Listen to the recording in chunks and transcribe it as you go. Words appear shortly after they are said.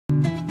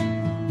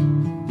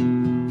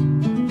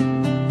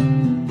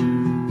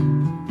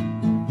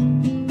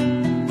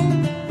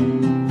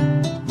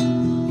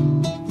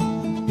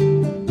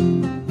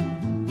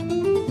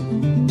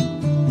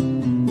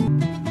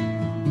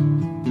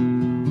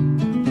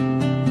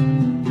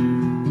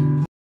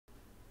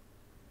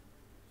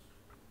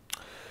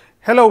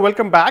Hello,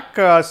 welcome back.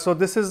 So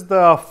this is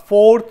the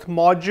fourth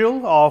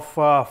module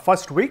of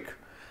first week.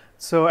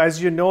 So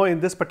as you know, in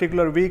this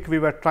particular week, we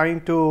were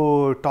trying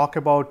to talk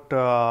about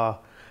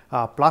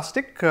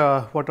plastic,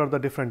 what are the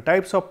different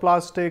types of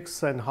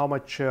plastics and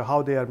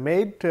how they are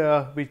made.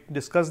 We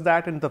discussed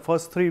that in the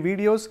first three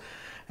videos.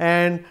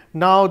 And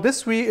now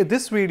this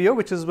video,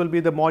 which will be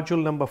the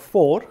module number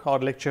 4 or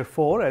lecture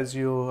 4 as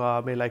you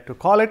may like to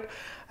call it.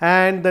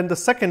 And then the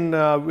second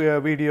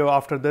video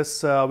after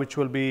this, which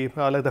will be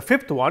like the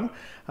fifth one,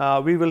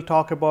 we will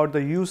talk about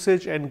the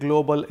usage and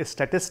global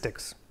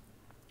statistics.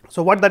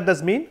 So what that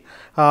does mean?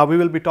 We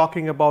will be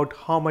talking about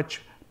how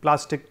much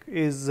plastic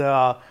is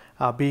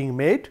being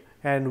made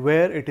and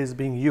where it is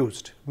being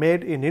used,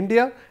 made in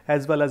India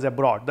as well as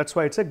abroad. That's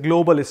why it's a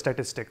global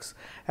statistics.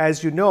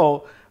 As you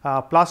know,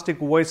 plastic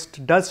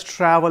waste does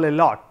travel a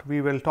lot.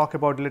 We will talk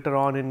about later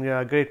on in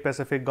Great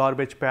Pacific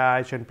Garbage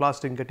Patch and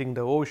plastic getting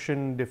the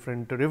ocean,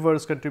 different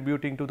rivers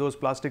contributing to those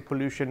plastic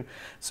pollution.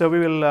 So we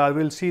will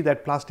we'll see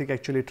that plastic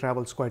actually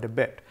travels quite a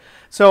bit.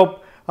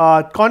 So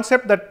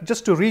concept that,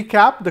 just to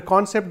recap, the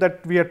concept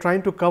that we are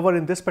trying to cover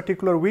in this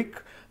particular week,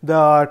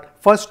 the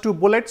first two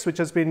bullets which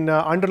has been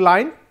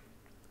underlined,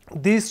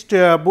 this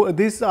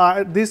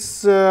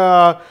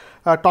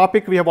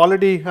topic we have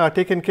already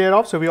taken care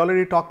of. So we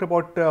already talked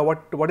about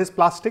what is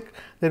plastic.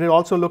 Then we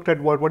also looked at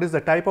what is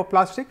the type of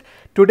plastic.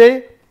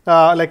 Today,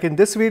 like in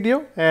this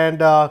video and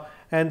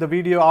the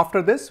video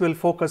after this, will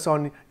focus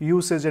on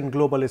usage and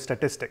global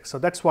statistics. So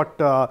that's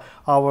what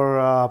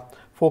our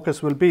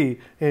focus will be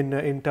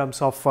in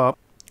terms of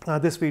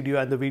this video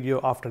and the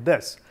video after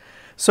this.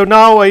 So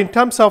now in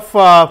terms of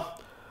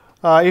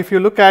if you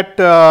look at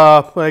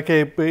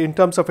in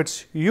terms of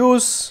its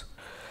use,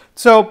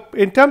 so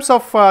in terms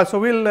of so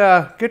we'll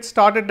get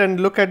started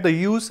and look at the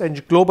use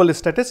and global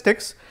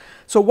statistics.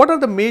 So what are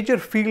the major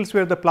fields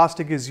where the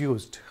plastic is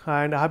used?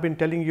 And I have been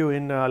telling you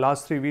in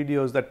last three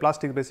videos that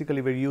plastic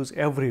basically will use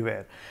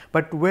everywhere.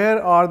 But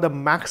where are the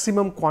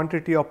maximum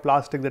quantity of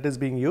plastic that is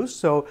being used?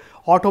 So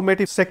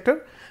automotive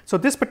sector. So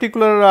this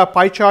particular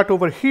pie chart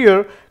over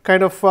here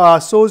kind of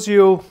shows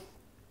you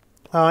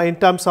in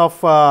terms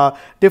of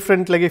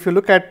different, like if you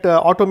look at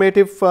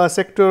automotive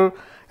sector,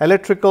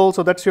 electrical,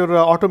 so that's your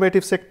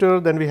automotive sector.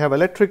 Then we have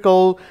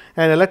electrical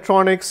and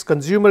electronics,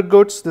 consumer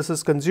goods, this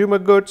is consumer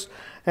goods,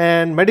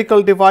 and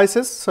medical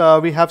devices.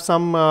 We have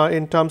some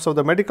in terms of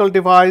the medical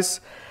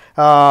device.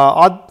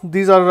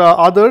 These are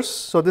others.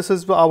 So this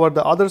is the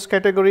others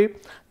category.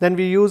 Then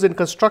we use in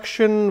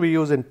construction, we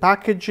use in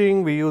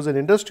packaging, we use in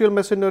industrial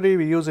machinery,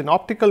 we use in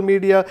optical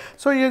media.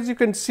 So as you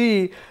can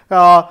see,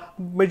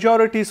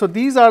 majority. So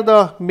these are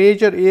the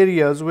major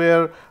areas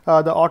where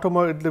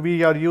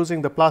we are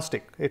using the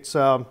plastic.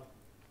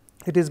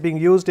 It is being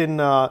used in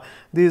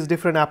these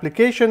different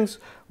applications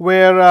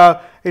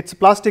where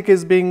plastic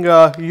is being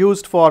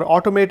used for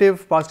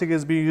automotive, plastic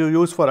is being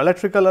used for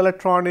electrical,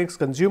 electronics,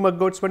 consumer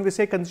goods. When we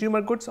say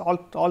consumer goods,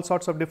 all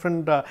sorts of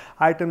different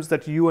items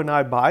that you and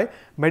I buy.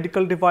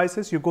 Medical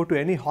devices, you go to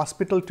any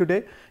hospital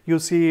today, you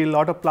see a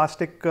lot of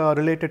plastic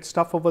related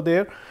stuff over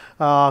there.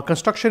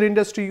 Construction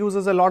industry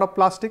uses a lot of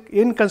plastic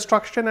in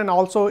construction and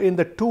also in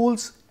the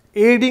tools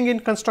aiding in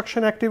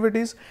construction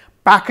activities.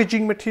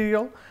 Packaging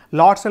material,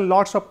 lots and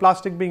lots of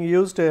plastic being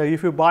used.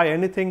 If you buy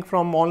anything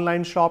from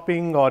online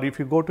shopping or if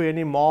you go to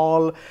any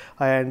mall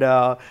and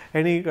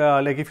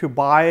like if you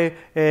buy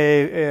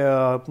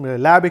a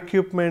lab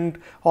equipment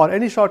or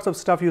any sorts of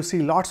stuff, you see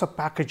lots of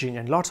packaging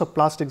and lots of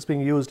plastics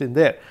being used in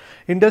there.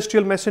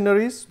 Industrial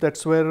machineries,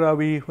 that's where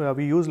we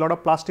use a lot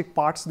of plastic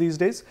parts these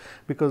days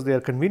because they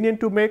are convenient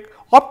to make.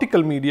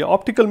 Optical media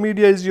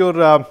is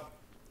your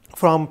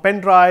from pen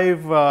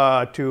drive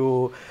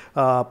to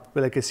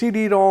like a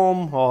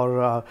CD-ROM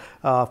or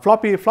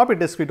floppy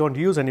disk we don't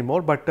use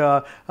anymore, but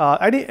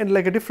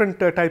like a different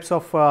types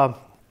of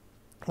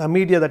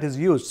media that is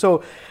used.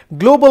 So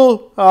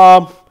global,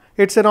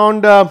 it's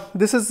around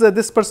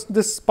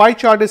this pie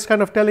chart is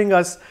kind of telling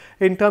us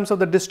in terms of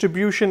the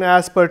distribution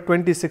as per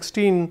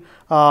 2016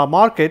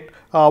 market,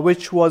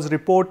 which was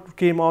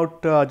came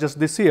out just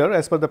this year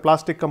as per the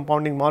plastic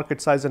compounding market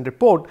size and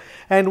report.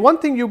 And one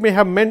thing you may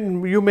have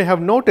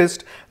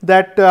noticed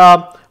that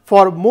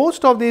for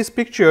most of these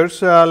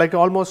pictures, like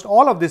almost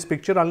all of this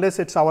picture, unless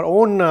it's our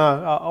own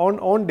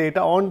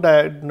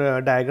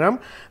data, diagram,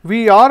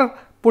 we are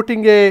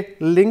putting a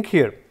link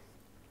here.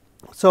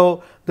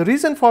 So the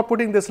reason for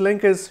putting this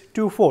link is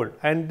twofold,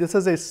 and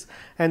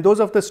those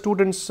of the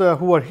students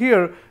who are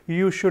here,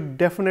 you should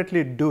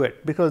definitely do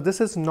it because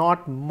this is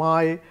not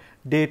my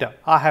data.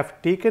 I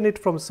have taken it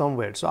from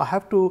somewhere, so I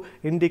have to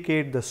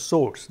indicate the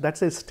source.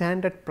 That's a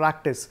standard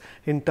practice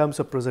in terms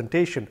of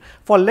presentation.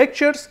 For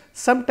lectures,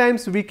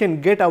 sometimes we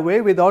can get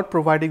away without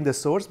providing the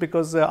source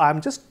because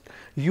I'm just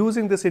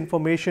using this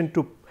information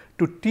to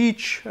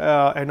teach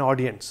an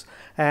audience,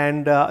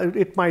 and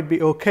it might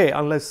be okay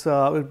unless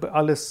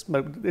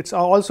it's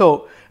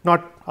also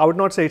not I would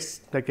not say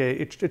it's like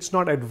it's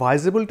not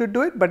advisable to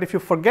do it, but if you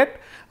forget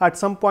at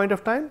some point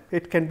of time,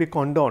 it can be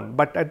condoned.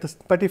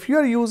 But if you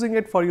are using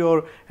it for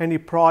your any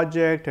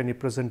project, any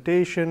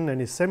presentation,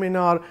 any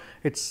seminar,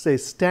 it's a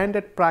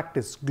standard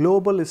practice,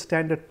 global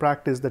standard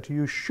practice that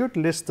you should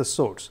list the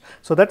source.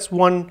 So that's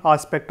one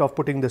aspect of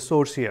putting the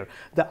source here.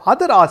 The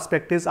other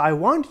aspect is I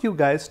want you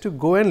guys to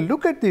go and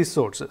look at these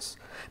sources,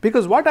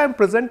 because what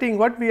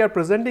we are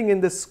presenting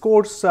in this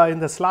course, in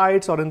the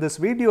slides or in this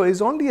video,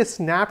 is only a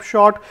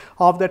snapshot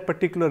of that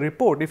particular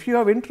report. If you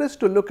have interest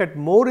to look at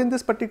more in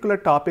this particular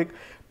topic,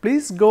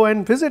 please go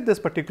and visit this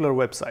particular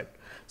website.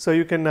 So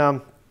you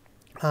can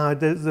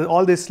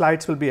all these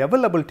slides will be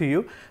available to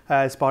you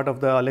as part of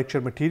the lecture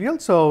material.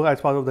 So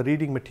as part of the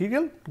reading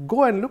material,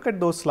 go and look at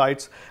those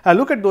slides,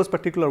 look at those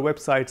particular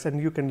websites,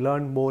 and you can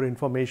learn more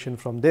information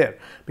from there,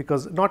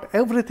 because not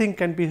everything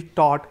can be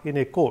taught in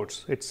a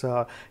course. It's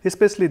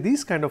especially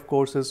these kind of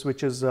courses,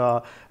 which is you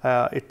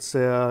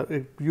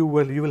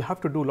will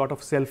have to do a lot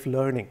of self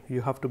learning.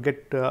 You have to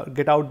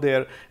get out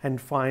there and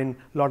find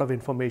a lot of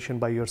information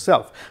by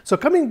yourself. So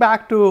coming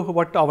back to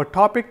what our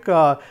topic,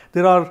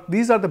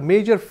 these are the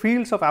major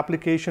fields of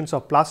applications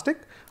of plastic.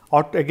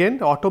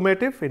 Again,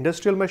 automotive,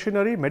 industrial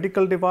machinery,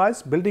 medical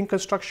device, building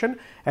construction,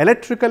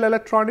 electrical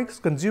electronics,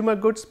 consumer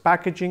goods,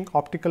 packaging,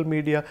 optical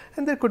media,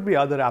 and there could be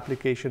other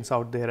applications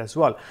out there as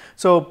well.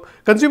 So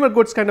consumer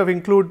goods kind of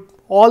include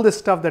all the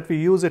stuff that we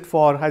use it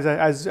for,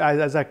 as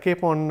I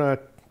keep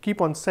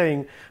on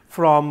saying,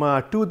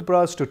 from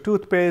toothbrush to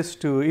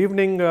toothpaste to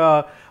evening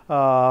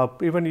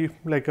even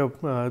like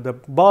the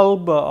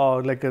bulb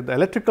or like the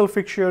electrical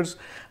fixtures,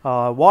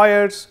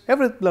 wires, a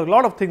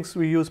lot of things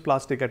we use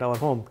plastic at our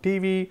home.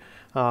 TV,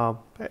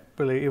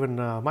 even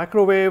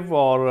microwave,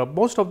 or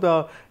most of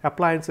the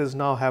appliances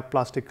now have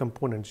plastic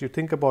components. You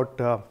think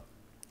about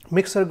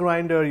mixer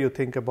grinder, you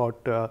think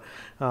about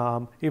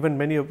even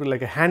many of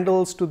like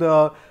handles to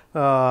the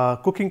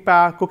cooking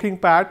pads, cooking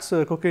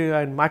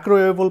and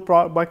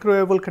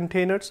microwavable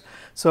containers,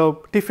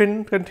 so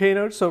tiffin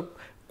containers. So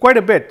quite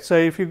a bit. So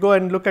if you go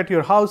and look at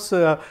your house,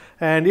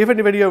 and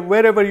even when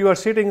wherever you are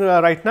sitting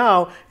right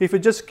now, if you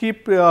just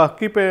keep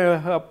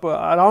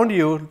around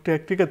you,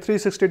 take a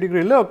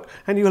 360-degree look,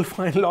 and you will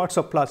find lots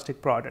of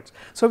plastic products.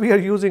 So we are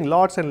using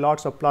lots and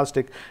lots of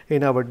plastic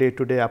in our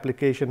day-to-day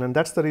application, and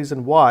that's the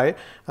reason why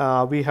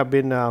we have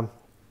been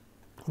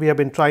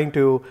trying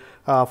to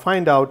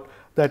find out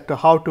that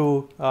how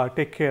to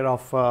take care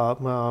of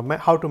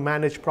how to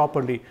manage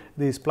properly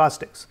these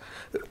plastics.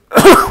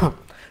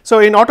 So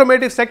in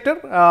automotive sector,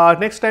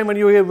 next time when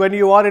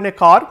you are in a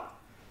car,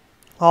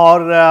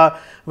 or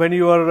when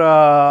you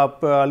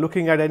are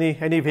looking at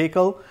any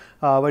vehicle,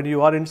 when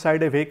you are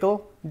inside a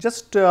vehicle,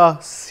 just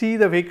see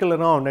the vehicle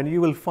around, and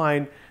you will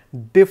find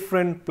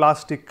different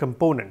plastic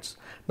components.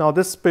 Now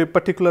this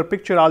particular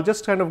picture, I'll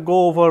just kind of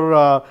go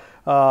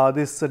over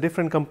these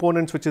different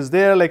components which is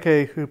there, like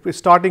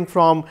starting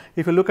from,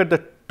 if you look at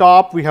the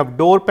top, we have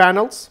door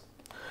panels.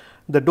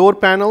 The door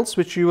panels,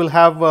 which you will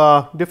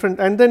have different,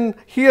 and then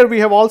here we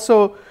have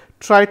also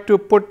tried to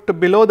put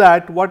below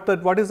that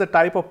what is the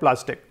type of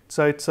plastic.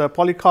 So it's a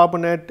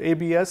polycarbonate,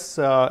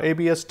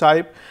 ABS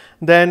type.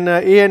 Then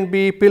A and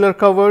B pillar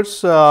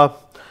covers,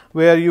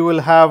 where you will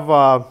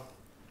have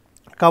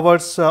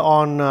covers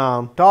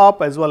on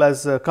top, as well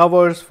as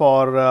covers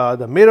for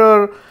the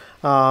mirror.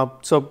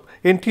 So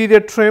interior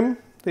trim.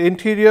 The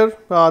interior,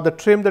 the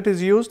trim that is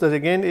used, that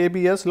again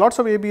ABS, lots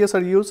of ABS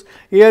are used.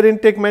 Air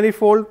intake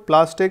manifold,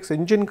 plastics,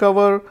 engine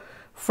cover,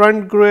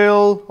 front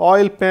grille,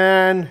 oil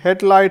pan,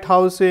 headlight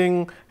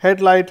housing,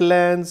 headlight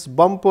lens,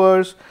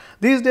 bumpers.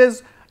 These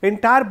days,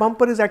 entire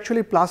bumper is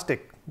actually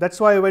plastic.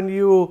 That's why when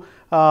you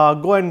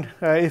go and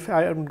if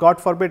God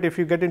forbid, if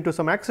you get into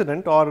some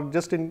accident, or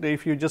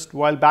if you just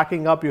while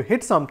backing up you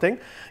hit something,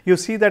 you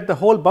see that the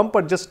whole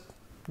bumper just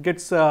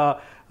gets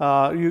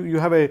you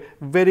have a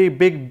very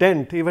big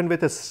dent. Even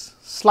with a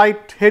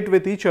slight hit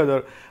with each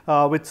other,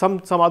 with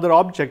some other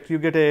object, you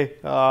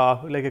get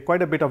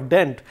quite a bit of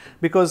dent,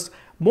 because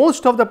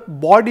most of the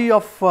body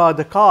of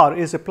the car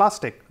is a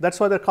plastic. That's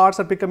why the cars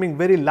are becoming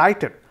very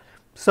lighter.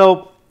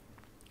 So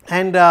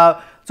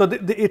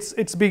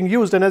it's being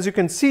used, and as you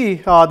can see,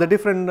 the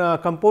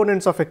different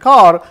components of a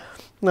car,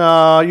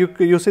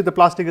 you see the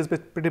plastic is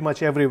pretty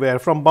much everywhere.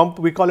 From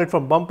we call it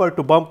from bumper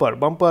to bumper.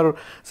 Bumper,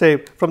 say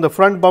from the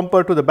front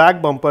bumper to the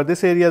back bumper.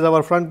 This area is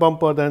our front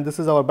bumper, then this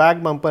is our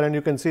back bumper, and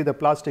you can see the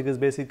plastic is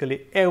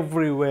basically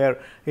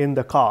everywhere in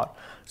the car.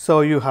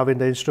 So you have in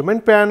the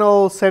instrument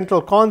panel,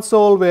 central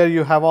console, where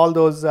you have all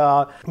those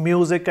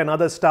music and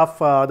other stuff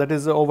that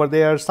is over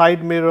there,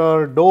 side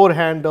mirror, door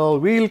handle,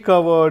 wheel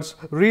covers,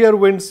 rear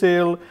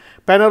windshield,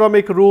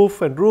 panoramic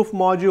roof and roof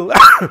module.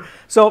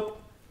 So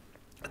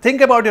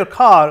think about your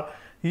car,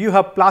 you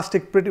have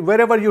plastic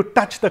wherever you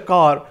touch the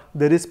car,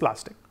 there is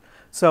plastic.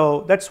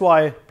 So that's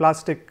why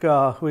plastic,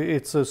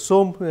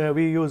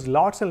 we use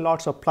lots and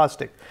lots of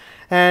plastic.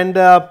 And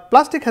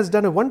plastic has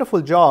done a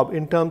wonderful job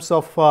in terms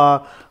of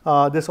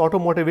this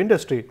automotive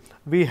industry.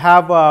 We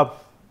have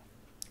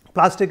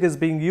plastic is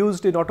being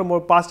used in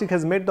automotive. Plastic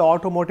has made the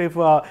automotive,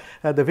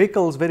 the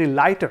vehicles very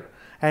lighter.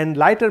 and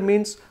lighter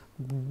means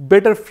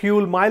better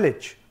fuel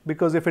mileage,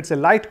 because if it's a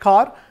light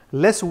car,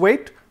 less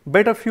weight,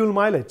 better fuel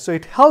mileage. So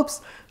it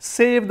helps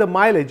save the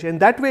mileage, and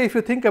that way if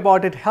you think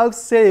about it, helps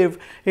save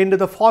into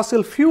the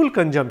fossil fuel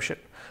consumption.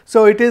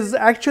 So it is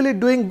actually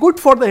doing good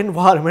for the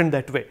environment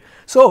that way.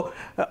 So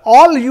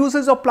all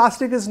uses of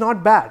plastic is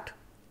not bad.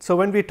 So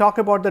when we talk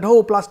about that,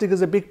 oh, plastic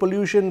is a big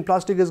pollution,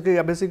 plastic is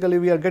basically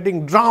we are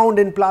getting drowned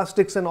in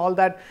plastics and all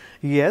that.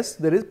 Yes,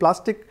 there is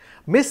plastic.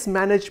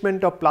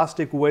 Mismanagement of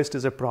plastic waste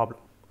is a problem.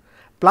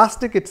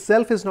 Plastic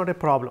itself is not a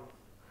problem.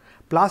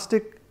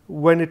 Plastic,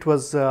 when it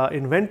was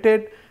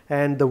invented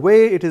and the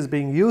way it is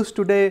being used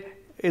today,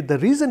 the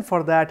reason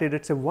for that is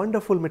it's a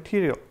wonderful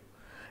material.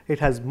 It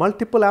has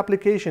multiple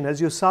applications,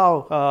 as you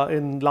saw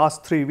in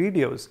last 3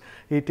 videos.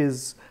 It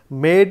is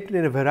made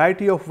in a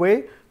variety of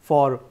ways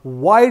for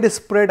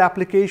widespread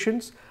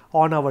applications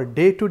on our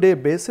day-to-day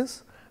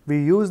basis.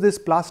 We use this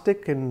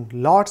plastic in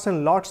lots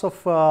and lots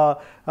of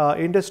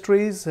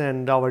industries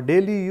and our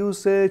daily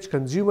usage,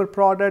 consumer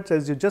products,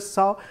 as you just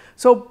saw.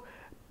 So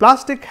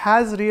plastic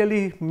has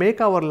really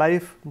make our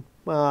life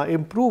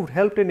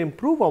helped and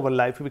improve our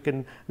life. We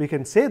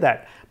can say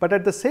that. But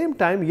at the same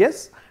time,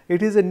 yes,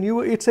 it is a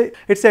new.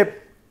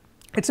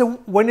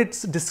 When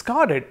it's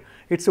discarded,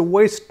 it's a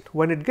waste.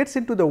 When it gets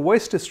into the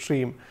waste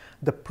stream,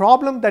 the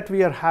problem that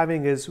we are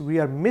having is we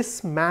are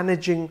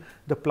mismanaging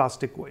the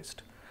plastic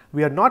waste.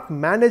 We are not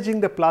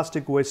managing the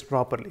plastic waste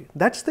properly.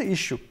 That's the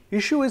issue.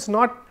 Issue is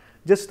not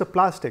just the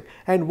plastic,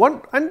 and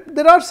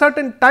there are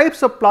certain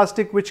types of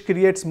plastic which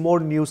creates more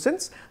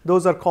nuisance.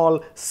 Those are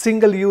called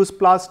single-use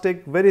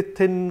plastic, very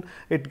thin,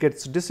 it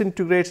gets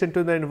disintegrates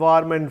into the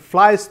environment,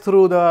 flies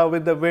through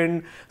with the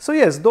wind. So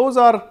yes, those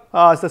are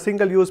the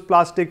single-use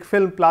plastic,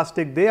 film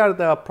plastic, they are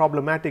the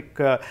problematic,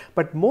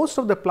 but most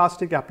of the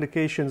plastic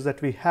applications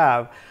that we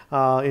have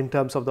in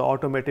terms of the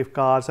automotive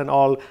cars and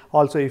all,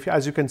 also if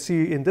as you can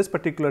see in this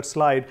particular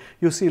slide,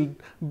 you see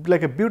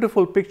like a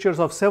beautiful pictures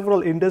of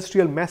several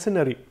industrial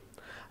machinery.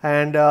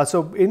 And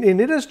so in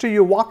industry,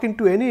 you walk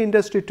into any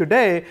industry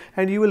today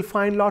and you will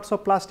find lots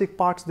of plastic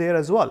parts there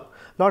as well.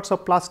 Lots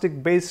of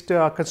plastic based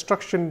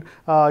construction,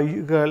 a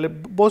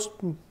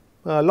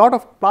lot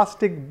of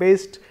plastic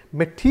based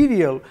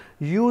material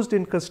used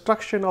in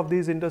construction of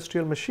these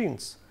industrial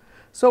machines.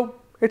 So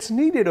it's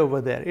needed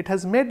over there. It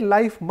has made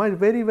life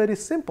very, very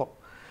simple.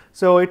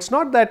 So it's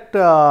not that,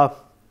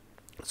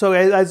 so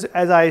as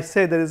I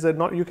say, there is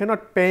you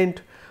cannot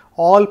paint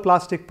all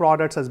plastic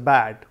products as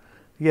bad.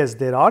 Yes,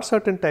 there are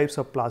certain types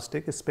of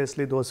plastic,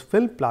 especially those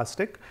film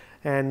plastic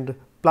and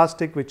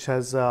plastic which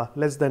has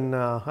less than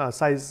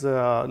size,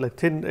 like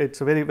thin, it's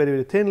very, very,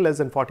 very thin, less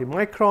than 40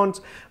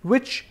 microns,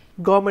 which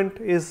government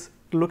is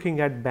looking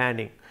at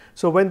banning.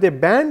 So when they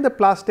ban the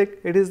plastic,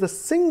 it is the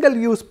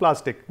single-use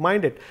plastic,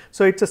 mind it.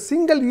 So it's a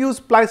single-use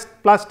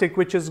plastic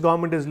which is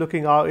government is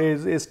looking out,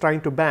 is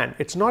trying to ban.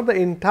 It's not the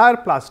entire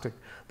plastic.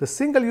 The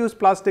single-use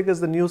plastic is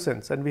the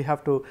nuisance, and we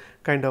have to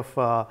kind of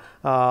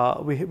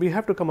we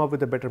have to come up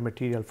with a better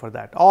material for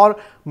that, or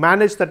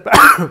manage that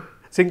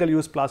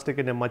single-use plastic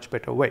in a much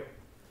better way.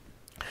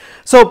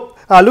 So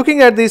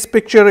looking at this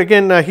picture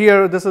again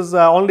here, this is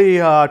only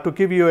to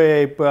give you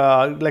a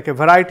like a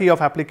variety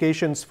of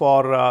applications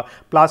for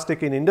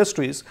plastic in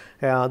industries.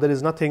 There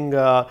is nothing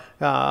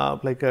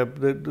like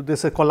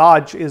this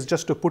collage is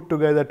just to put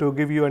together to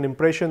give you an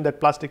impression that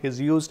plastic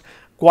is used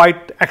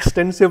quite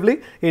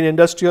extensively in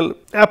industrial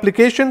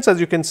applications, as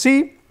you can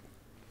see,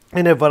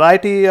 in a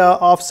variety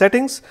of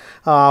settings,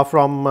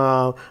 from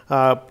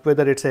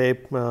whether it's a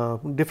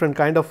different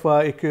kind of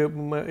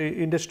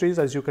industries.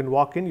 As you can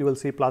walk in, you will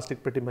see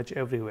plastic pretty much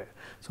everywhere.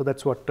 So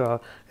that's what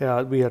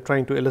we are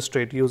trying to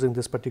illustrate using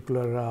this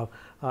particular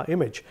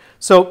image.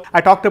 So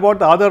I talked about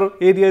the other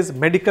areas,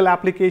 medical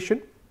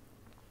application.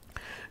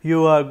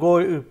 You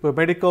go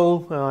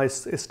medical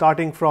is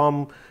starting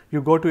from,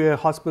 you go to a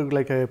hospital,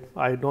 like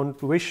I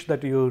don't wish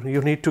that you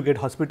need to get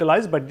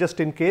hospitalized, but just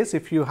in case,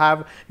 if you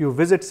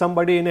visit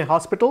somebody in a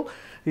hospital,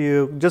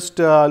 you just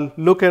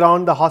look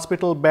around the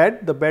hospital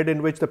bed, the bed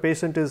in which the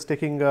patient is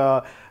taking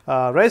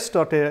rest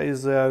or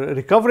is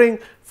recovering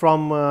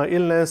from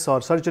illness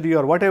or surgery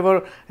or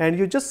whatever, and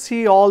you just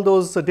see all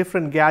those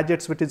different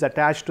gadgets which is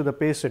attached to the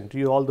patient.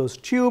 All those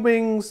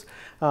tubings,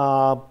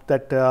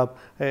 like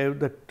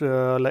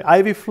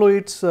IV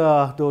fluids,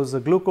 those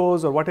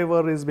glucose or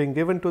whatever is being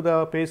given to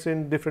the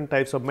patient, different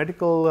types of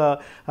medical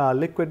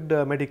liquid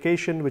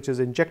medication which is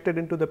injected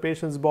into the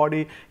patient's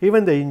body,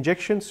 even the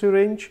injection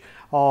syringe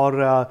or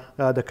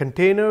the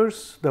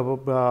containers,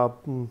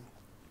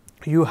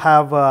 you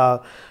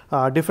have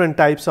different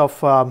types of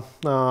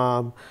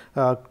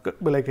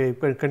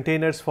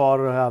containers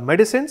for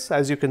medicines.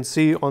 As you can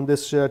see on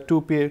this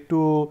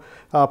two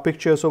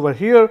pictures over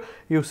here,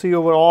 you see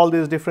over all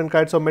these different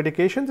kinds of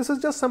medication. This is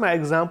just some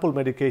example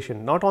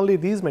medication, not only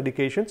these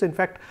medications, in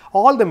fact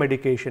all the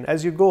medication.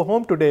 As you go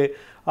home today,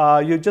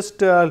 you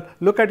just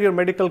look at your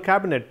medical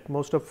cabinet.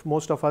 Most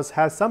of us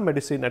has some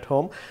medicine at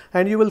home,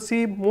 and you will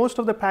see most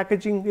of the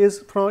packaging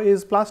is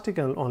plastic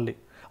only,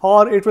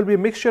 or it will be a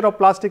mixture of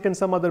plastic and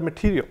some other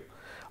material,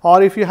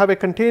 or if you have a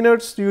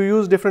containers, you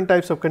use different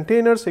types of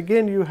containers.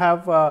 Again, you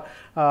have a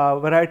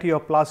variety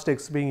of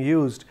plastics being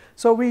used.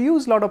 So we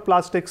use a lot of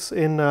plastics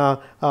in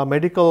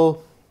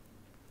medical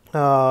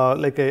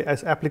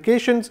as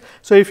applications.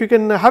 So if you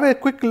can have a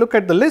quick look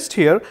at the list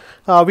here,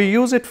 we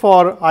use it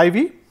for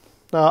IV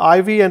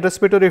and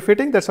respiratory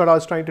fitting. That's what I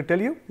was trying to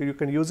tell you. You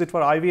can use it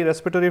for IV and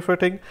respiratory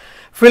fitting.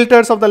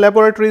 Filters of the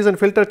laboratories and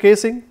filter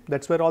casing,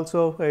 that's where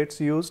also it's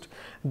used.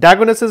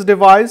 Diagnosis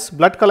device,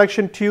 blood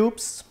collection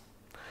tubes.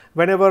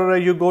 Whenever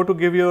you go to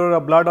give your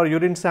blood or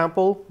urine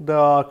sample,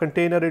 the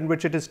container in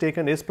which it is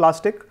taken is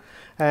plastic,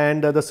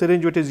 and the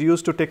syringe which is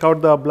used to take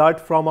out the blood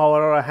from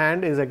our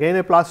hand is again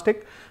a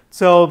plastic.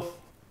 So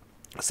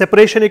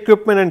separation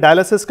equipment and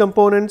dialysis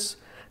components,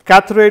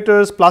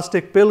 catheters,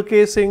 plastic pill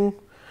casing,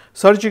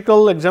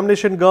 surgical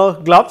examination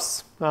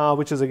gloves,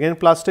 which is again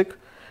plastic,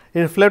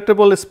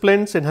 inflatable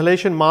splints,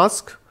 inhalation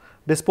mask,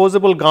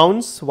 disposable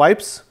gowns,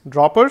 wipes,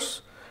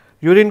 droppers,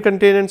 urine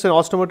containers and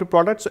automotive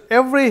products. So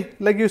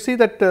like you see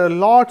that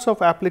lots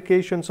of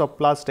applications of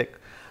plastic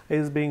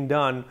is being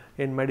done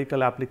in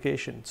medical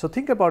applications. So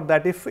think about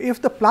that.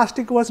 If the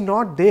plastic was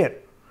not there,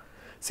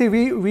 see,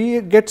 we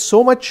get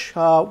so much.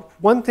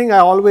 One thing I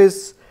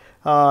always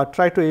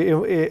try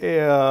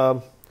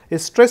to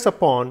stress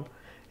upon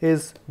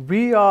is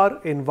we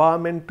are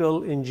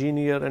environmental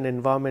engineer and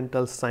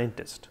environmental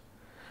scientist.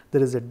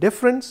 There is a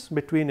difference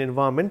between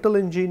environmental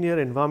engineer,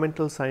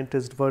 environmental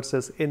scientist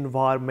versus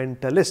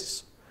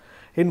environmentalists.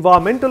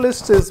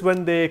 Environmentalists is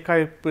when they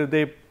kind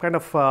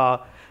of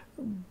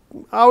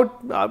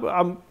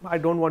I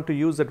don't want to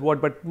use that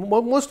word, but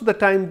most of the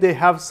time they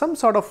have some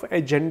sort of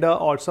agenda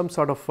or some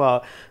sort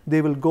of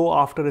they will go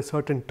after a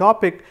certain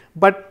topic,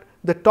 but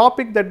the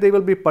topic that they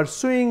will be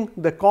pursuing,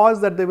 the cause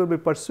that they will be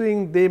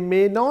pursuing, they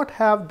may not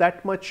have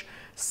that much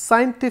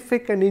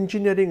scientific and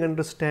engineering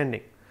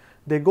understanding.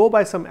 They go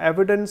by some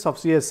evidence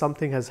of, yes,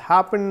 something has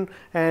happened,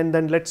 and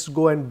then let's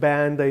go and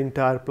ban the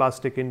entire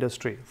plastic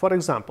industry, for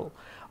example,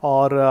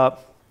 or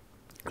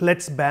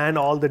let's ban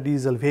all the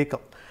diesel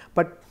vehicle.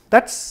 But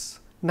that's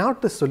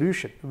not the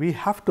solution. We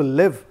have to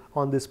live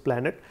on this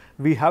planet.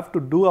 We have to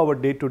do our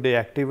day-to-day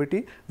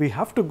activity. We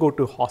have to go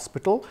to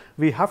hospital.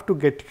 We have to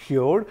get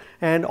cured,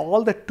 and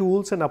all the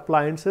tools and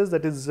appliances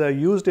that is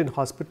used in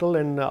hospital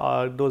and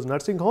those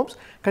nursing homes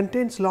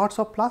contains lots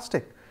of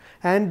plastic.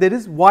 And there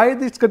is why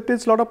this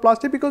contains a lot of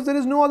plastic, because there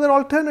is no other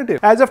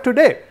alternative. As of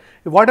today,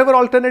 whatever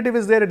alternative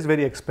is there, it's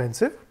very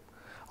expensive,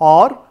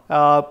 or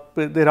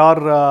there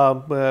are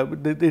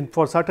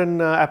for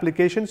certain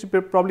applications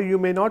probably you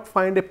may not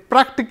find a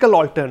practical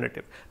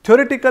alternative.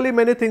 Theoretically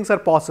many things are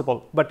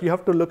possible, but you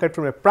have to look at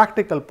from a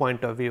practical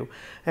point of view,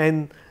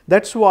 and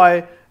that's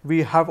why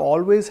we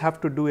always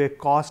have to do a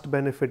cost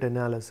benefit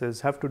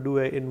analysis, have to do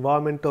a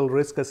environmental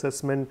risk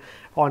assessment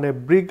on a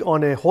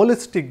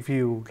holistic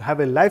view, have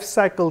a life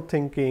cycle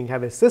thinking,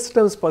 have a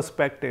systems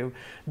perspective.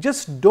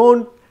 Just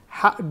don't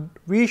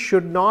we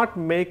should not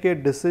make a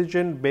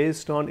decision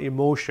based on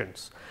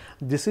emotions.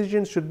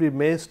 Decisions should be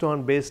based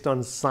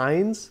on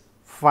science,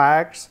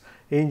 facts,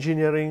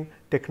 engineering,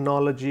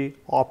 technology,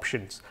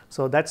 options.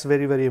 So that's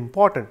very, very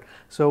important.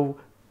 So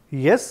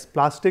yes,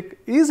 plastic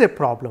is a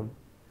problem.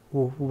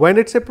 When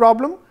it's a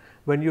problem?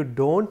 When you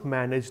don't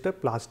manage the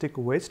plastic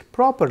waste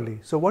properly.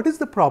 So what is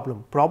the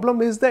problem?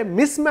 Problem is the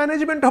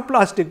mismanagement of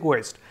plastic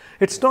waste.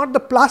 It's not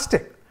the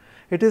plastic.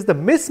 It is the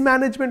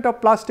mismanagement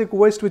of plastic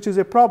waste which is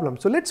a problem.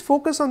 So let's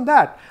focus on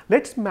that.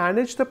 Let's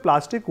manage the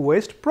plastic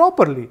waste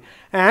properly.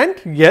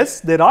 And yes,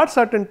 there are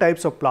certain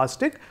types of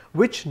plastic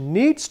which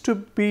needs to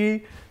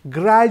be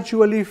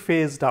gradually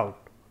phased out.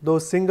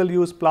 Those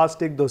single-use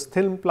plastic, those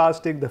thin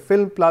plastic, the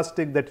film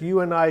plastic that you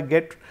and I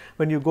get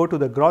when you go to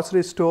the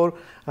grocery store,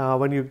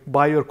 when you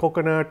buy your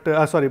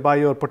buy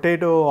your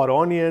potato or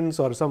onions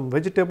or some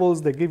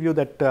vegetables, they give you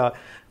that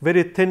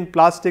very thin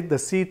plastic, the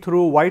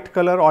see-through white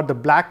color, or the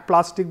black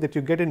plastic that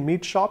you get in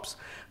meat shops.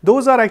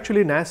 Those are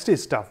actually nasty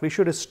stuff. We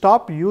should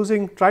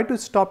try to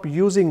stop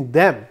using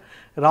them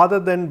rather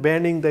than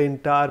banning the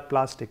entire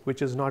plastic,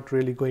 which is not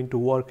really going to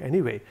work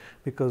anyway,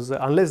 because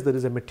unless there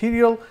is a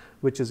material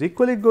which is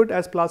equally good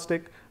as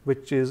plastic,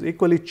 which is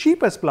equally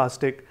cheap as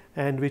plastic,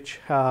 and which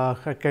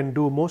can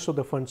do most of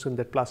the function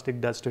that plastic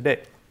does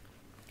today.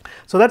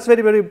 So that's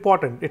very, very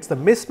important. It's the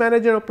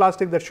mismanagement of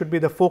plastic that should be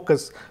the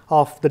focus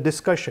of the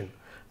discussion,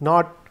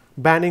 not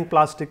banning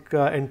plastic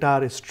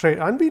entire straight.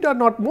 And we are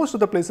not, most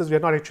of the places we are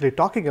not actually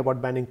talking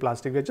about banning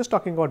plastic, we are just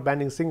talking about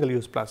banning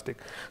single-use plastic.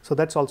 So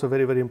that's also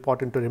very, very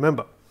important to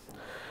remember.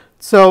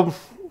 So,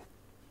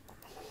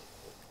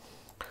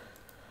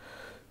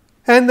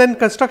 and then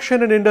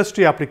construction and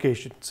industry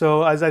application.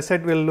 So as I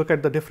said, we'll look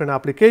at the different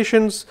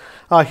applications.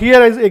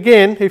 Here is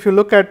again, if you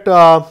look at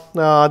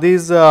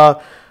these,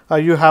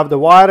 you have the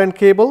wire and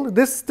cable.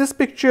 This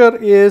picture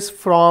is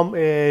from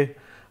a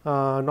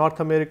North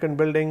American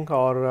building,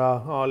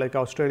 or like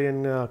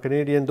Australian,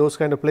 Canadian, those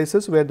kind of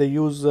places where they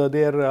use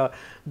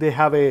they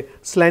have a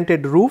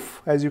slanted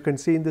roof. As you can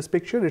see in this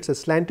picture, it's a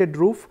slanted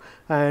roof.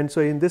 And so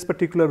in this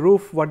particular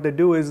roof, what they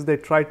do is they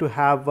try to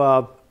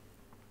have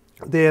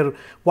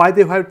Why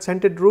they have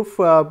scented roof,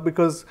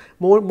 because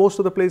most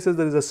of the places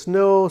there is a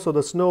snow, so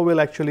the snow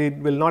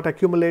will not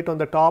accumulate on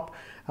the top,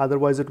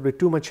 otherwise it will be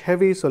too much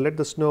heavy. So let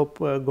the snow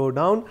go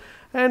down,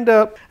 and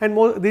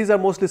these are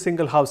mostly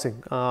single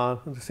housing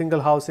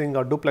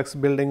or duplex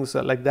buildings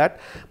like that.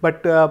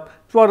 But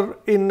so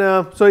in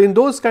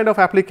those kind of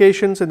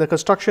applications in the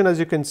construction, as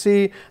you can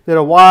see, there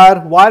are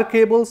wire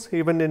cables.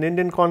 Even in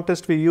Indian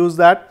context we use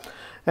that.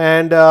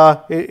 And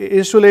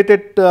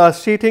insulated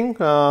sheething,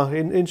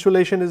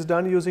 insulation is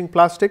done using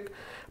plastic.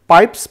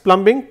 Pipes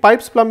plumbing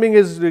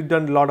is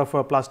done a lot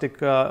of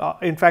plastic.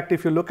 In fact,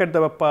 if you look at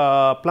the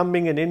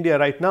plumbing in India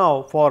right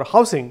now for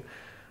housing,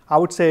 I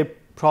would say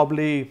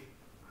probably,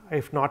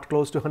 if not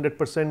close to 100%,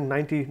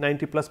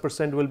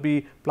 90+% will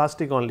be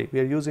plastic only.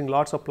 We are using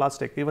lots of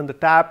plastic. Even the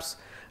taps,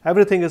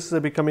 everything is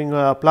becoming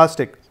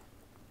plastic.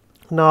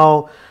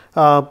 Now,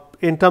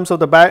 in terms of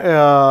the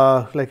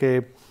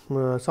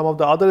some of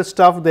the other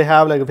stuff they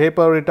have, like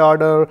vapor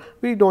retarder,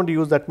 we don't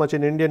use that much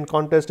in Indian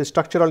context.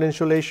 Structural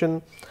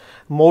insulation,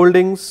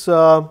 moldings,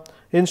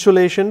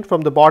 insulation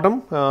from the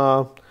bottom,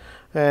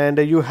 and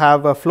you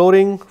have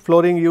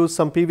flooring use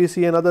some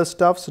PVC and other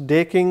stuffs,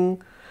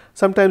 decking,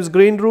 sometimes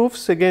green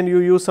roofs, again you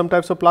use some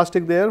types of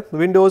plastic there,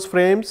 windows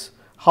frames,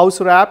 house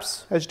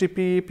wraps,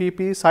 HDPE,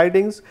 PP,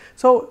 sidings.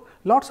 So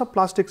lots of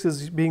plastics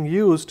is being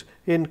used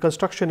in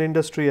construction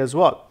industry as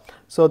well.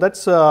 So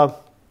that's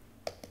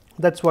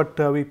what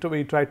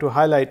we try to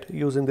highlight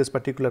using this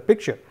particular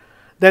picture.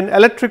 Then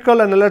electrical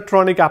and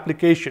electronic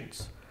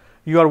applications.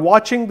 You are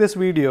watching this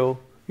video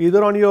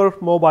either on your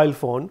mobile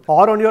phone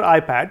or on your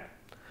iPad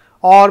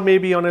or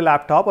maybe on a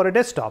laptop or a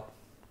desktop,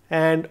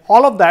 and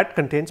all of that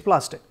contains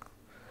plastic.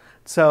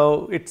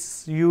 So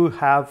you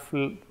have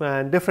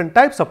different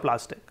types of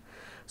plastic.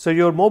 So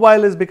your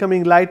mobile is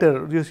becoming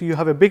lighter. You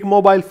have a big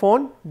mobile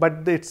phone,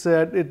 but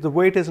the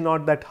weight is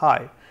not that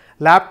high.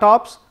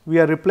 Laptops, we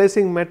are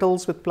replacing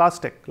metals with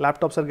plastic.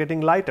 Laptops are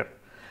getting lighter.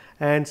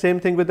 And same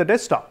thing with the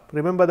desktop.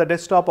 Remember the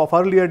desktop of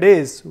earlier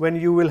days when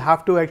you will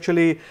have to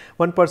actually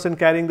one person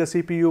carrying the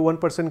CPU, one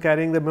person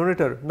carrying the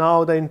monitor.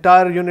 Now the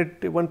entire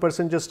unit one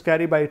person just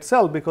carry by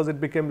itself because it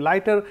became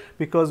lighter,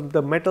 because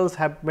the metals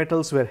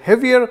were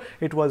heavier.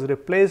 It was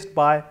replaced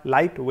by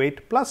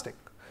lightweight plastic.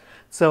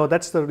 So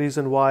that's the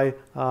reason why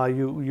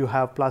you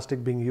have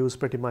plastic being used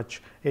pretty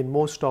much in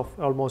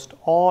almost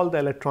all the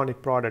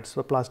electronic products.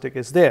 So plastic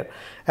is there.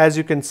 As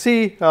you can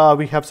see,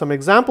 we have some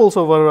examples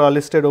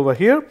listed over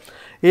here.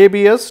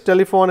 ABS,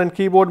 telephone and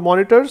keyboard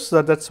monitors.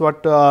 That's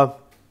what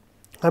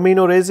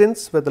amino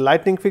resins with the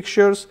lightning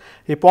fixtures.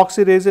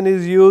 Epoxy resin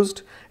is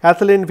used.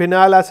 Ethylene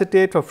vinyl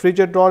acetate for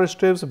fridge drawer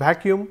strips.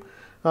 Vacuum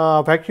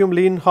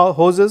lean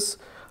hoses.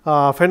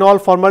 Phenol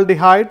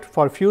formaldehyde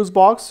for fuse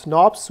box,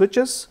 knobs,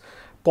 switches.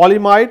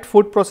 Polyimide,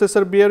 food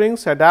processor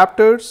bearings,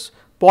 adapters,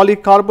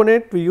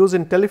 polycarbonate we use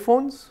in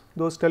telephones,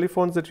 those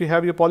telephones that we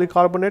have your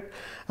polycarbonate,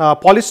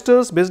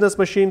 polyesters, business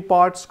machine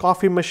parts,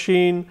 coffee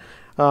machine,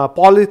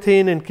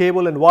 polythene in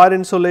cable and wire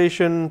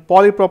insulation,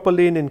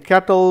 polypropylene in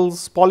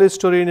kettles,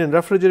 polystyrene in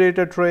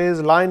refrigerator trays,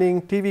 lining,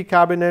 TV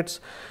cabinets,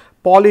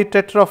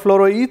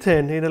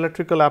 polytetrafluoroethane in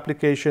electrical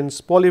applications,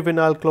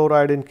 polyvinyl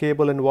chloride in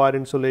cable and wire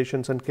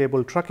insulations and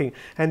cable trucking.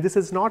 And this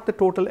is not the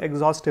total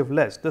exhaustive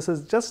list. This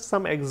is just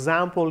some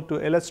example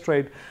to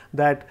illustrate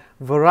that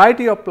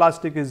variety of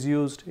plastic is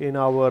used in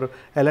our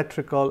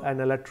electrical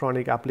and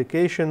electronic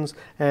applications,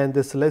 and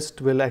this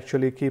list will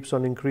actually keeps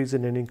on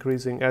increasing and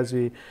increasing as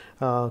we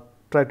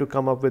try to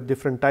come up with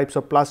different types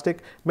of plastic.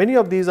 Many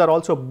of these are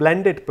also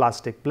blended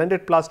plastic.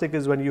 Blended plastic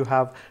is when you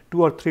have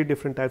 2 or 3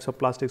 different types of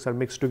plastics are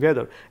mixed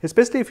together.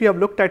 Especially if you have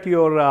looked at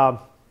your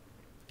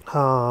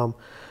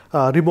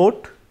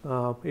remote,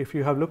 if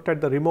you have looked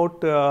at the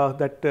remote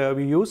that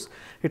we use,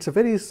 it's a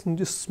very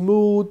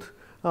smooth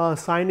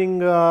shining,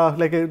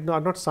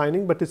 not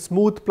shining, but it's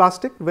smooth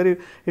plastic.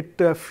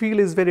 Feel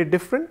is very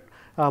different.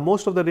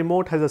 Most of the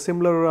remote has a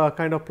similar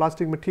kind of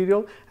plastic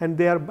material, and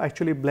they are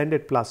actually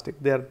blended plastic.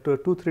 There are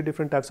 2-3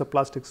 different types of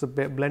plastics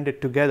blended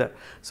together.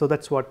 So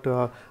that's what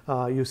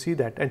you see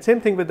that. And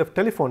same thing with the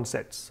telephone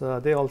sets.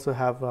 They also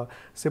have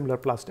similar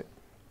plastic.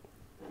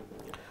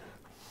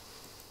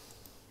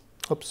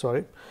 Oops,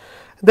 sorry.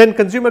 Then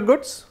consumer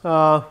goods.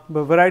 A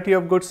variety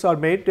of goods are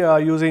made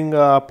using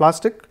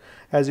plastic.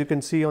 As you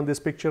can see on this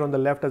picture on the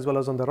left as well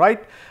as on the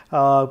right,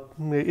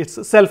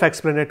 it's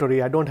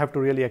self-explanatory. I don't have to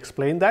really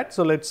explain that.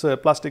 So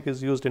plastic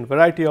is used in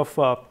variety of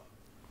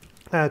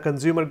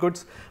consumer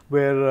goods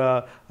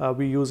where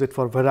we use it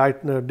for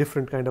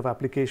different kind of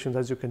applications,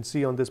 as you can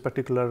see on this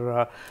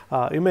particular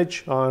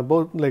image,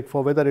 both like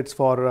for whether it's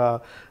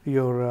for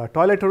your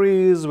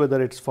toiletries,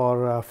 whether it's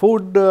for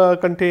food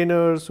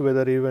containers,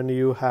 whether even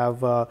you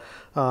have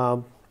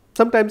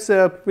sometimes you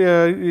have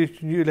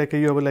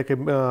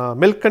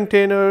milk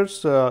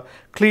containers,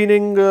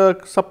 cleaning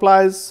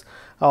supplies,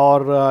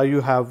 or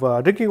you have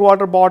drinking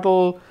water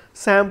bottle,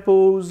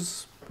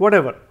 shampoos,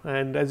 whatever.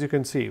 And as you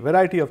can see,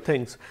 variety of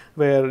things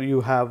where you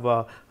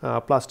have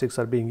plastics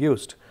are being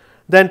used.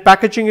 Then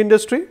packaging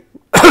industry,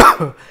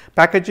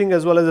 packaging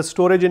as well as the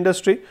storage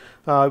industry,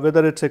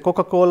 whether it's a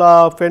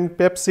Coca-Cola,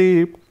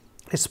 Pepsi,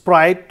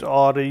 Sprite,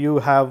 or you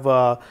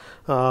have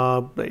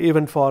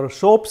even for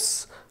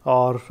soaps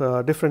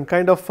or different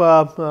kind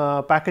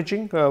of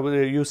packaging,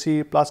 you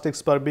see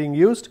plastics are being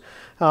used.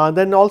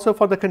 Then also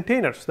for the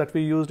containers that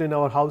we used in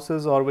our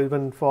houses, or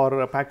even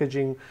for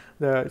packaging,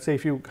 say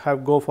if you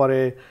go for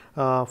a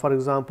for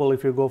example,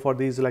 if you go for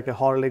these like a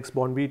Horlicks,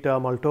 Bonvita,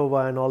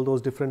 Maltova and all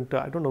those different,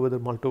 I don't know whether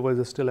Maltova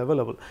is still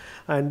available,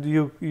 and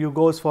you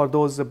goes for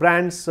those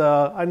brands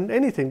and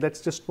anything.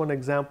 That's just one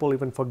example.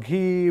 Even for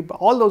ghee,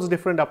 all those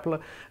different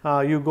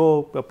you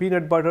go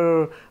peanut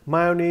butter,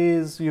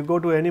 mayonnaise, you go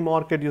to any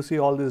market, you see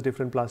all these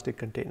different plastic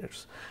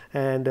containers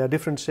and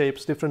different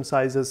shapes, different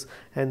sizes,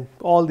 and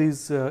all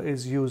these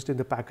is used in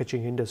the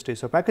packaging industry.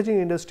 So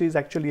packaging industry is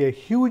actually a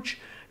huge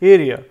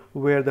area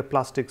where the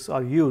plastics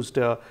are used.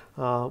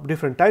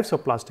 Different types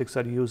of plastics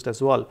are used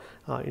as well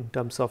in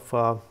terms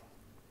of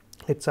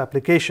its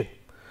application.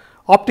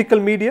 Optical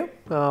media,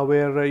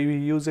 where you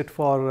use it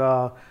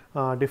for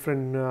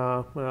different,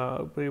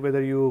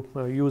 whether you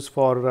use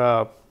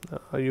for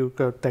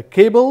the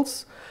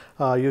cables,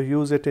 you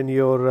use it in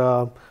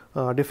your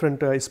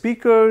different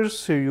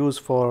speakers, you use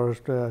for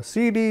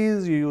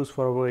CDs, you use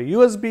for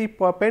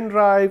USB pen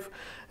drive,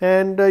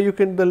 and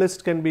the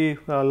list can be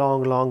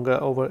long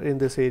over in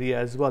this area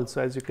as well.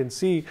 So as you can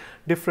see,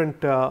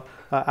 different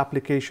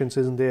applications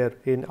is there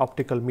in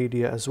optical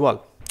media as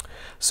well.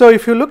 So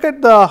if you look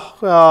at the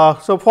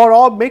so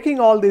for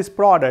making all these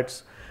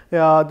products,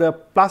 the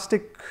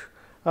plastic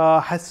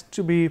has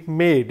to be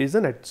made,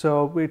 isn't it?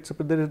 So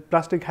the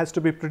plastic has to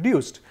be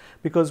produced,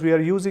 because we are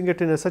using it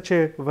in such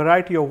a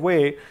variety of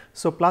way.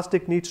 So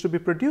plastic needs to be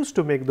produced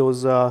to make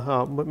those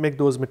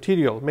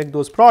material, make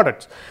those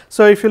products.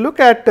 So if you look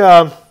at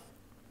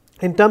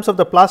in terms of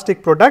the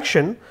plastic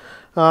production,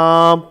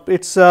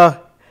 it's not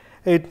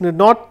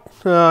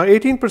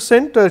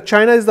 18%.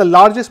 China is the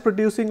largest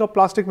producing of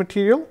plastic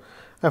material,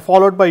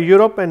 followed by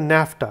Europe and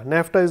NAFTA.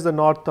 NAFTA is the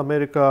North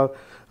America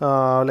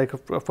like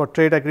for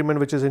trade agreement,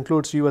 which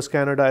includes US,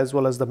 Canada as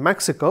well as the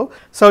Mexico.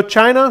 So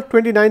China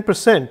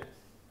 29%.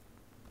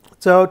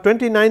 So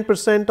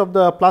 29% of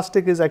the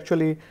plastic is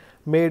actually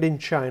made in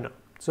China.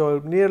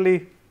 So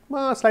nearly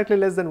slightly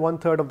less than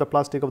 1/3 of the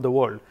plastic of the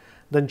world.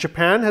 Then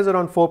Japan has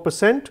around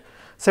 4%,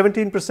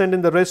 17%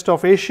 in the rest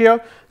of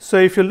Asia. So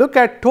if you look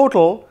at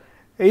total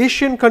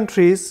Asian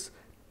countries,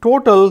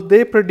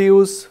 they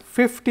produce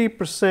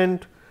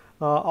 50%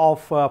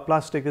 of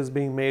plastic is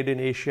being made in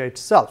Asia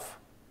itself.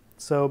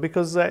 So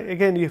because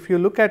again, if you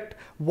look at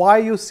why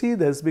you see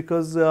this,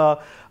 because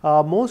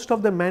most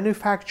of the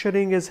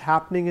manufacturing is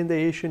happening in the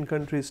Asian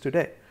countries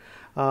today.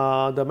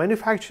 The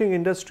manufacturing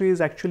industry is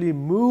actually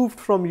moved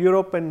from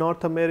Europe and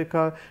North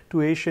America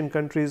to Asian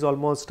countries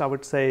almost, I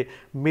would say,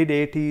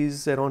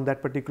 mid-80s, around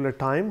that particular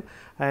time,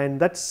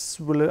 and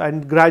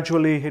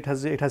gradually it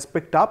has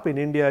picked up in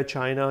India,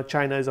 China.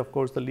 China is of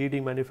course the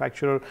leading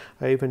manufacturer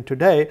even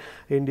today.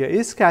 India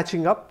is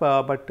catching up,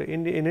 but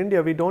in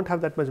India we don't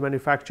have that much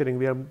manufacturing.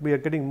 We are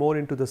getting more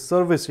into the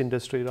service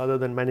industry rather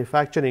than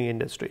manufacturing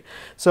industry.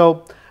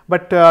 So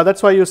but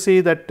that's why you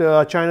see that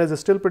China is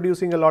still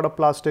producing a lot of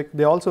plastic.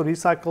 They also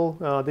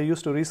recycle, they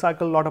used to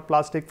recycle a lot of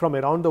plastic from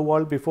around the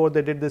world before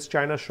they did this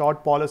China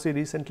short policy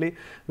recently,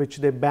 which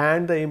they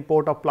banned the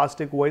import of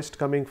plastic waste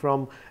coming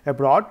from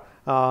abroad.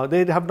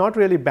 They have not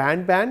really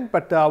banned,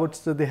 but I would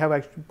say they have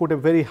actually put a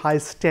very high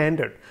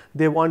standard.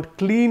 They want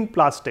clean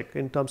plastic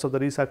in terms of the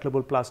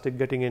recyclable plastic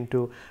getting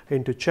into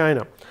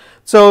China.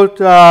 So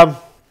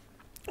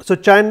so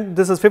China,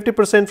 this is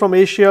 50% from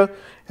Asia.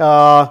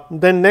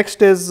 Then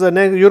next is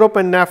Europe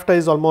and NAFTA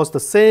is almost the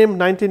same,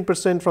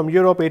 19% from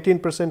Europe,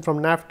 18% from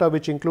NAFTA,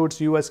 which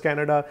includes US,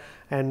 Canada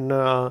and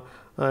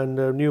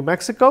New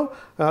Mexico,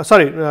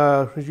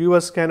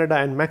 US, Canada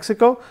and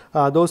Mexico,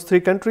 those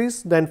three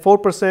countries. Then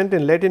 4%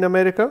 in Latin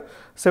America,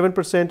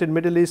 7% in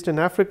Middle East and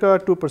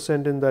Africa,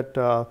 2% in that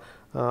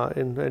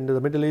in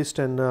the Middle East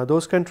and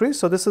those countries.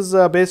 So this is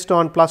based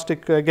on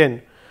plastic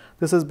again.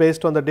 This is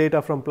based on the data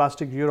from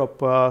Plastic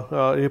Europe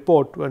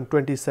report in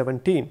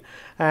 2017.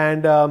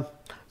 And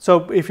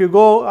so if you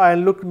go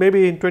and look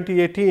maybe in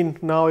 2018,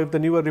 now if the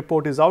newer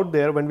report is out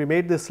there, when we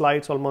made these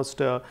slides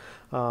almost I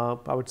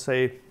would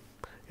say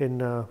in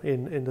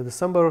the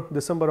December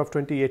of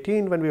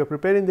 2018, when we were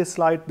preparing this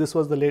slide, this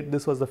was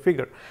the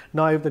figure.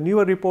 Now if the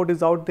newer report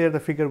is out there, the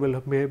figure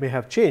may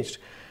have changed.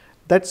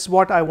 That's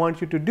what I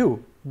want you to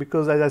do,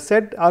 because as I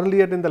said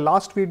earlier in the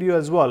last video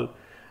as well,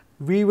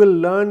 we will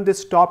learn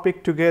this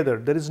topic together.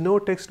 There is no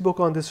textbook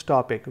on this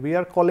topic. We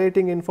are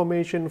collating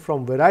information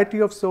from variety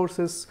of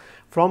sources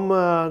from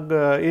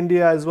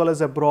India as well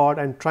as abroad,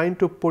 and trying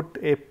to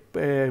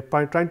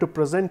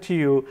present to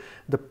you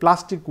the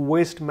plastic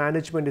waste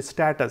management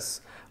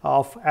status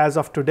of as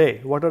of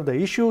today. What are the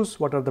issues?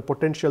 What are the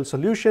potential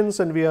solutions?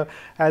 And we are,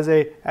 as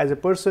a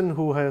person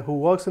who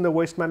works in the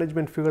waste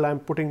management field, I'm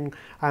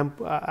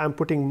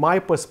putting my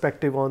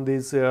perspective on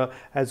these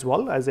as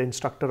well as an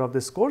instructor of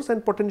this course,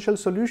 and potential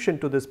solution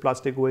to this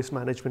plastic waste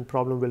management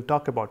problem we'll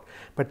talk about.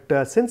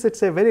 But since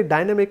it's a very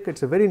dynamic,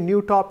 it's a very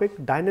new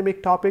topic,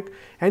 dynamic topic,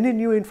 any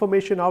new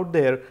information out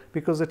there,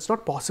 because it's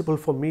not possible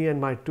for me and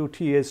my two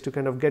TAs to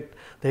kind of get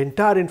the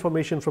entire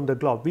information from the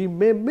globe. We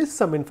may miss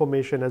some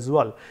information as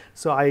well.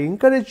 So I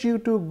encourage you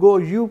to go,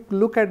 you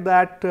look at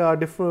that,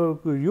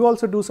 you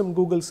also do some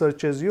Google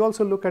searches, you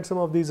also look at some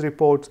of these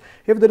reports.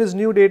 If there is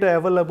new data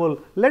available,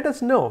 let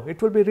us know.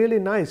 It will be really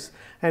nice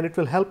and it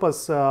will help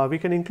us. We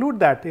can include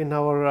that in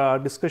our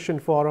discussion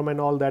forum and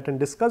all that, and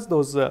discuss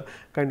those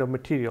kind of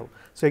material.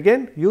 So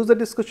again, use the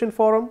discussion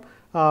forum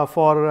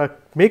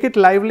make it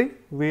lively.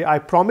 I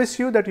promise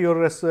you that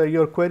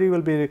your query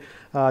will be,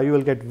 you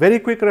will get very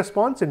quick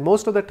response. In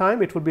most of the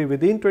time it will be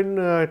within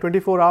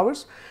 24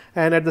 hours.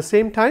 And at the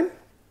same time,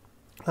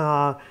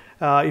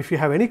 if you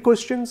have any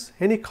questions,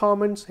 any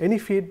comments, any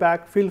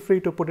feedback, feel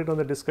free to put it on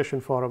the discussion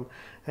forum.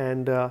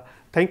 And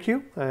thank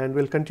you, and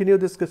we'll continue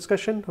this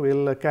discussion.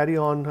 We'll carry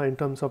on in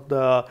terms of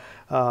the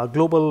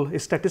global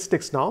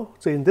statistics now.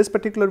 So in this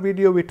particular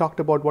video, we talked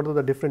about what are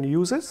the different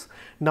uses.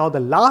 Now the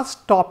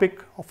last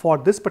topic for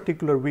this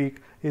particular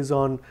week is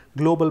on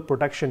global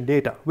production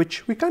data,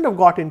 which we kind of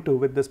got into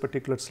with this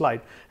particular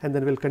slide, and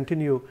then we'll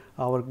continue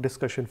our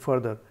discussion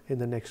further in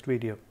the next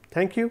video.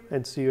 Thank you,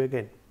 and see you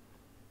again.